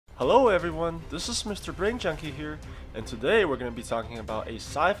Hello everyone, this is Mr. Brain Junkie here, and today we're going to be talking about a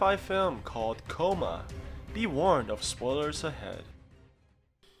sci-fi film called Coma. Be warned of spoilers ahead.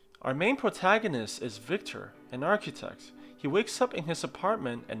 Our main protagonist is Victor, an architect. He wakes up in his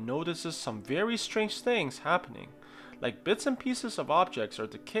apartment and notices some very strange things happening, like bits and pieces of objects are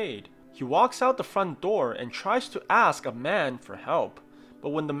decayed. He walks out the front door and tries to ask a man for help, but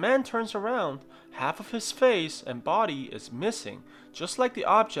when the man turns around, half of his face and body is missing, just like the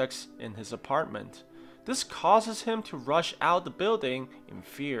objects in his apartment. This causes him to rush out the building in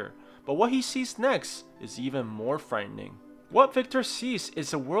fear, but what he sees next is even more frightening. What Victor sees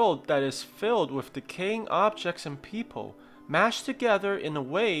is a world that is filled with decaying objects and people, mashed together in a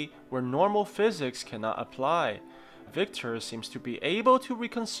way where normal physics cannot apply. Victor seems to be able to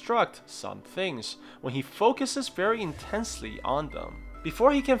reconstruct some things when he focuses very intensely on them.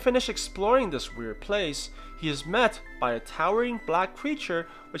 Before he can finish exploring this weird place, he is met by a towering black creature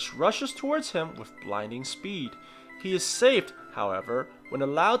which rushes towards him with blinding speed. He is saved, however, when a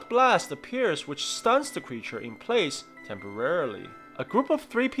loud blast appears which stuns the creature in place temporarily. A group of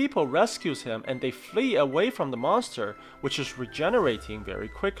 3 people rescues him and they flee away from the monster, which is regenerating very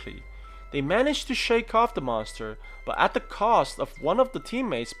quickly. They manage to shake off the monster, but at the cost of one of the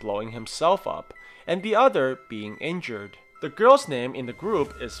teammates blowing himself up, and the other being injured. The girl's name in the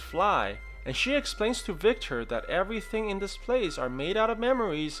group is Fly, and she explains to Victor that everything in this place are made out of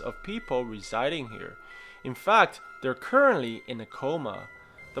memories of people residing here. In fact, they're currently in a coma.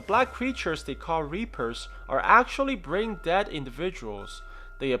 The black creatures they call Reapers are actually brain dead individuals.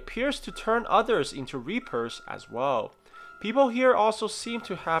 They appear to turn others into Reapers as well. People here also seem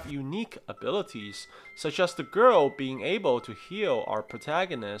to have unique abilities, such as the girl being able to heal our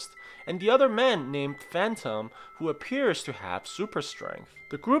protagonist, and the other man named Phantom who appears to have super strength.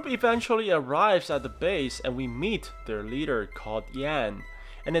 The group eventually arrives at the base and we meet their leader called Yan,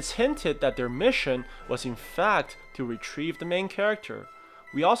 and it's hinted that their mission was in fact to retrieve the main character.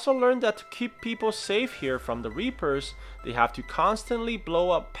 We also learned that to keep people safe here from the Reapers, they have to constantly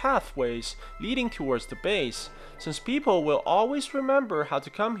blow up pathways leading towards the base, since people will always remember how to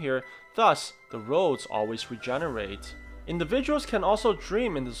come here, thus the roads always regenerate. Individuals can also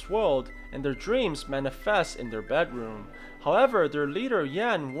dream in this world, and their dreams manifest in their bedroom. However, their leader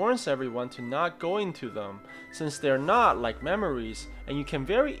Yan warns everyone to not go into them, since they are not like memories, and you can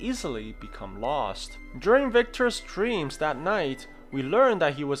very easily become lost. During Victor's dreams that night, we learn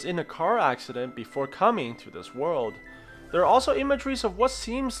that he was in a car accident before coming to this world. There are also imageries of what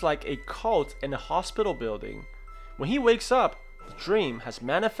seems like a cult in a hospital building. When he wakes up, the dream has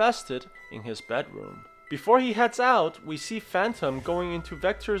manifested in his bedroom. Before he heads out, we see Phantom going into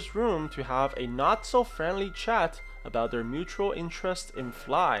Victor's room to have a not-so-friendly chat about their mutual interest in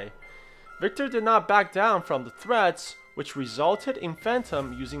Fly. Victor did not back down from the threats, which resulted in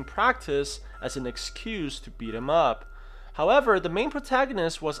Phantom using practice as an excuse to beat him up. However, the main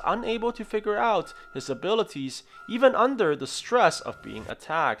protagonist was unable to figure out his abilities even under the stress of being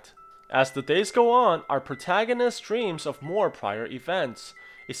attacked. As the days go on, our protagonist dreams of more prior events.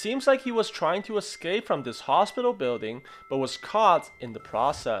 It seems like he was trying to escape from this hospital building, but was caught in the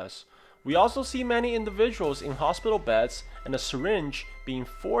process. We also see many individuals in hospital beds and a syringe being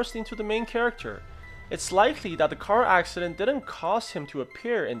forced into the main character. It's likely that the car accident didn't cause him to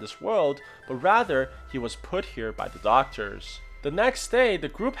appear in this world, but rather he was put here by the doctors. The next day, the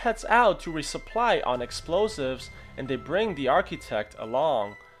group heads out to resupply on explosives and they bring the architect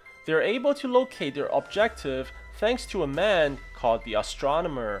along. They're able to locate their objective thanks to a man called the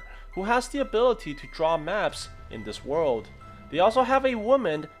astronomer, who has the ability to draw maps in this world. They also have a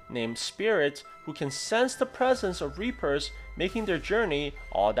woman named Spirit who can sense the presence of Reapers, making their journey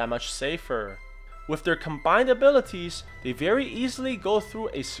all that much safer. With their combined abilities, they very easily go through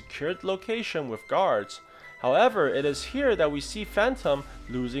a secured location with guards. However, it is here that we see Phantom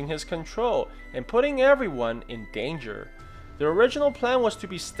losing his control and putting everyone in danger. Their original plan was to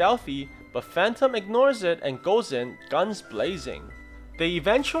be stealthy, but Phantom ignores it and goes in guns blazing. They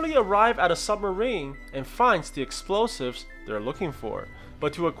eventually arrive at a submarine and finds the explosives they're looking for,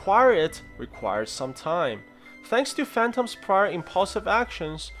 but to acquire it requires some time. Thanks to Phantom's prior impulsive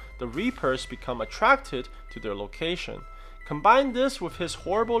actions, the Reapers become attracted to their location. Combine this with his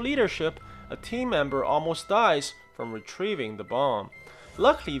horrible leadership, a team member almost dies from retrieving the bomb.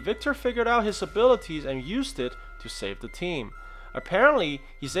 Luckily, Victor figured out his abilities and used it to save the team. Apparently,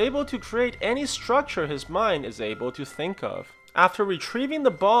 he's able to create any structure his mind is able to think of. After retrieving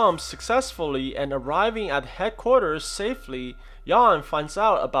the bombs successfully and arriving at headquarters safely, Yan finds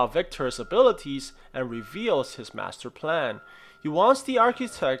out about Victor's abilities and reveals his master plan. He wants the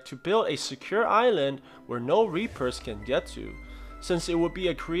architect to build a secure island where no Reapers can get to. Since it would be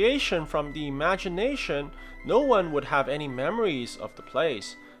a creation from the imagination, no one would have any memories of the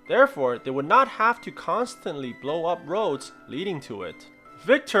place. Therefore, they would not have to constantly blow up roads leading to it.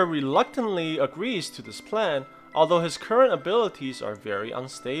 Victor reluctantly agrees to this plan, although his current abilities are very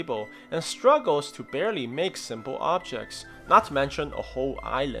unstable and struggles to barely make simple objects, not to mention a whole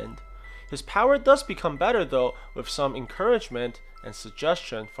island. His power does become better though, with some encouragement and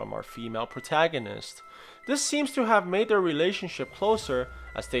suggestion from our female protagonist. This seems to have made their relationship closer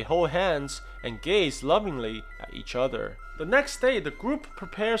as they hold hands and gaze lovingly at each other. The next day, the group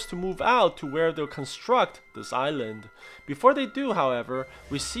prepares to move out to where they'll construct this island. Before they do, however,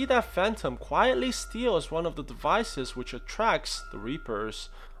 we see that Phantom quietly steals one of the devices which attracts the Reapers.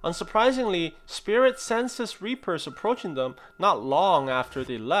 Unsurprisingly, Spirit senses Reapers approaching them not long after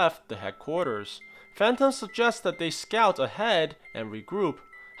they left the headquarters. Phantom suggests that they scout ahead and regroup.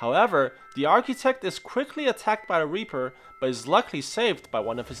 However, the architect is quickly attacked by a Reaper, but is luckily saved by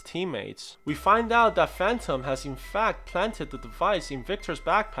one of his teammates. We find out that Phantom has in fact planted the device in Victor's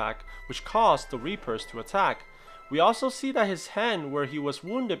backpack, which caused the Reapers to attack. We also see that his hand where he was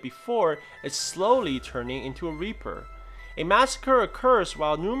wounded before is slowly turning into a Reaper. A massacre occurs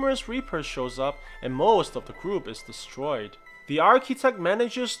while numerous Reapers shows up and most of the group is destroyed. The architect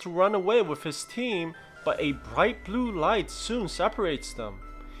manages to run away with his team, but a bright blue light soon separates them.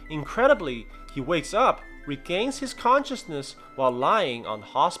 Incredibly, he wakes up, regains his consciousness while lying on the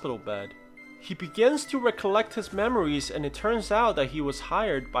hospital bed. He begins to recollect his memories, and it turns out that he was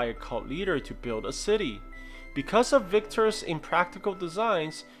hired by a cult leader to build a city. Because of Victor's impractical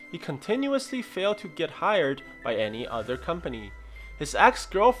designs, he continuously failed to get hired by any other company. His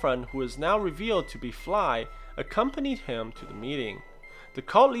ex-girlfriend, who is now revealed to be Fly, accompanied him to the meeting. The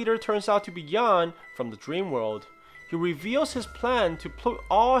cult leader turns out to be Jan from the dream world. He reveals his plan to put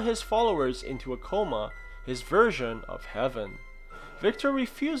all his followers into a coma, his version of heaven. Victor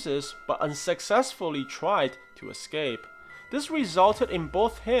refuses, but unsuccessfully tried to escape. This resulted in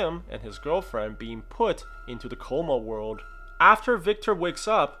both him and his girlfriend being put into the coma world. After Victor wakes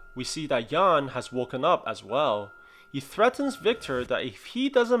up, we see that Jan has woken up as well. He threatens Victor that if he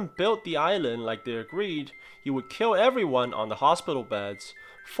doesn't build the island like they agreed, he would kill everyone on the hospital beds.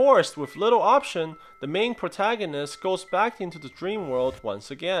 Forced with little option, the main protagonist goes back into the dream world once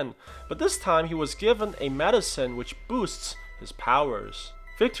again, but this time he was given a medicine which boosts his powers.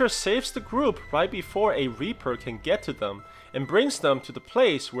 Victor saves the group right before a Reaper can get to them, and brings them to the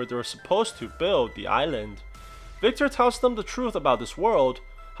place where they're supposed to build the island. Victor tells them the truth about this world,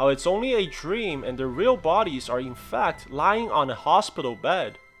 how it's only a dream and their real bodies are in fact lying on a hospital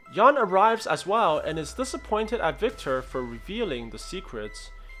bed. Jan arrives as well and is disappointed at Victor for revealing the secrets.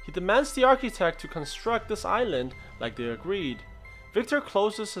 He demands the architect to construct this island like they agreed. Victor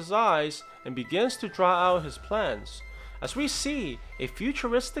closes his eyes and begins to draw out his plans. As we see, a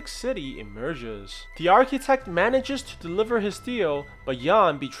futuristic city emerges. The architect manages to deliver his deal, but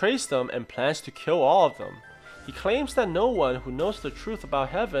Jan betrays them and plans to kill all of them. He claims that no one who knows the truth about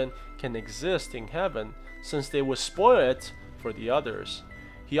heaven can exist in heaven, since they would spoil it for the others.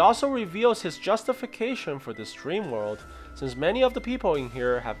 He also reveals his justification for this dream world, since many of the people in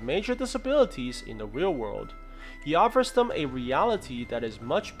here have major disabilities in the real world. He offers them a reality that is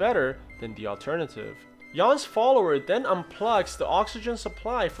much better than the alternative. Jan's follower then unplugs the oxygen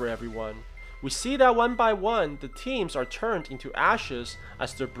supply for everyone. We see that one by one, the teams are turned into ashes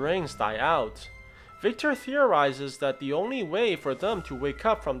as their brains die out. Victor theorizes that the only way for them to wake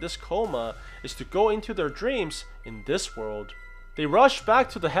up from this coma is to go into their dreams in this world. They rush back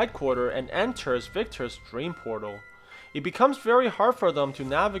to the headquarters and enters Victor's dream portal. It becomes very hard for them to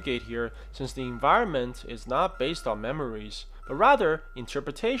navigate here since the environment is not based on memories, but rather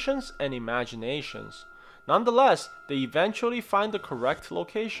interpretations and imaginations. Nonetheless, they eventually find the correct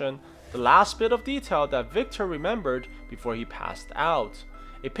location, the last bit of detail that Victor remembered before he passed out.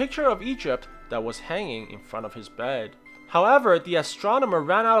 A picture of Egypt that was hanging in front of his bed. However, the astronomer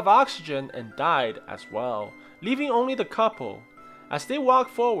ran out of oxygen and died as well, leaving only the couple. As they walk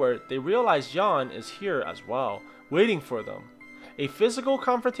forward, they realize Jan is here as well, waiting for them. A physical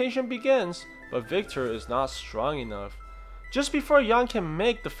confrontation begins, but Victor is not strong enough. Just before Jan can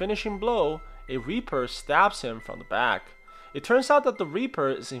make the finishing blow, a Reaper stabs him from the back. It turns out that the Reaper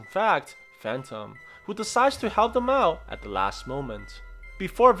is in fact Phantom, who decides to help them out at the last moment.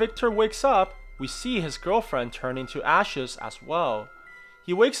 Before Victor wakes up, we see his girlfriend turn into ashes as well.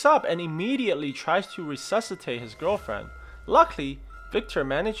 He wakes up and immediately tries to resuscitate his girlfriend. Luckily, Victor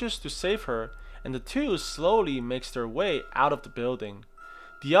manages to save her, and the two slowly makes their way out of the building.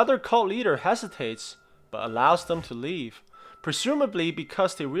 The other cult leader hesitates, but allows them to leave, presumably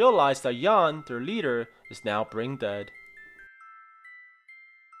because they realize that Jan, their leader, is now brain dead.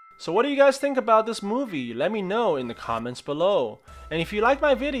 So what do you guys think about this movie? Let me know in the comments below. And if you like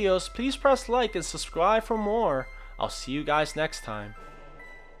my videos, please press like and subscribe for more. I'll see you guys next time.